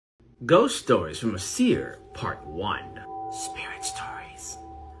Ghost Stories from a Seer, Part 1. Spirit Stories.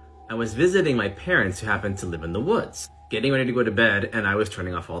 I was visiting my parents who happened to live in the woods, getting ready to go to bed, and I was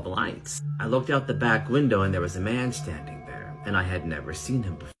turning off all the lights. I looked out the back window and there was a man standing there, and I had never seen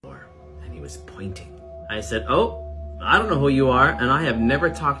him before, and he was pointing. I said, "Oh, I don't know who you are, and I have never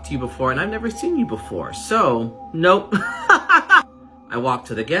talked to you before, and I've never seen you before, so nope." I walked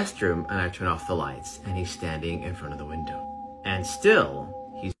to the guest room and I turned off the lights, and he's standing in front of the window. And still,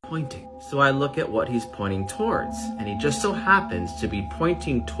 he's pointing. So I look at what he's pointing towards, and he just so happens to be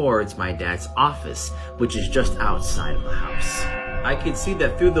pointing towards my dad's office, which is just outside of the house. I could see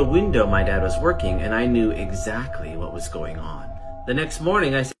that through the window my dad was working, and I knew exactly what was going on. The next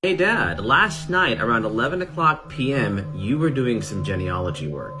morning I said, "Hey Dad, last night around 11 o'clock p.m. you were doing some genealogy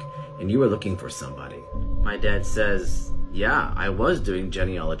work, and you were looking for somebody." My dad says, "Yeah, I was doing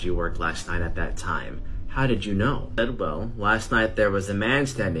genealogy work last night at that time. How did you know?" I said, "Well, last night there was a man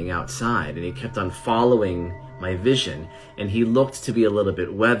standing outside, and he kept on following my vision, and he looked to be a little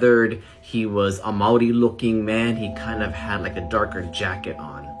bit weathered. He was a Maori looking man. He kind of had like a darker jacket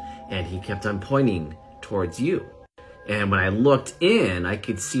on, and he kept on pointing towards you. And when I looked in, I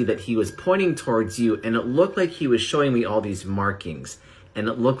could see that he was pointing towards you, and it looked like he was showing me all these markings, and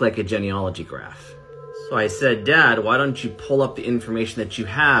it looked like a genealogy graph." So I said, "Dad, why don't you pull up the information that you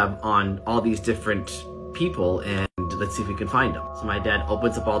have on all these different people, and let's see if we can find them." So my dad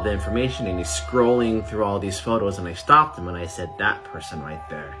opens up all the information, and he's scrolling through all these photos, and I stopped him and I said, "That person right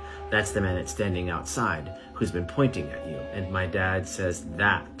there, that's the man that's standing outside who's been pointing at you." And my dad says,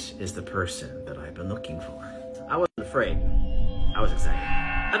 "That is the person that I've been looking for." I wasn't afraid. I was excited.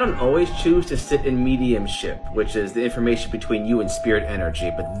 I don't always choose to sit in mediumship, which is the information between you and spirit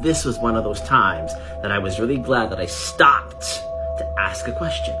energy, but this was one of those times that I was really glad that I stopped to ask a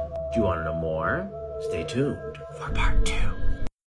question. Do you want to know more? Stay tuned for part 2.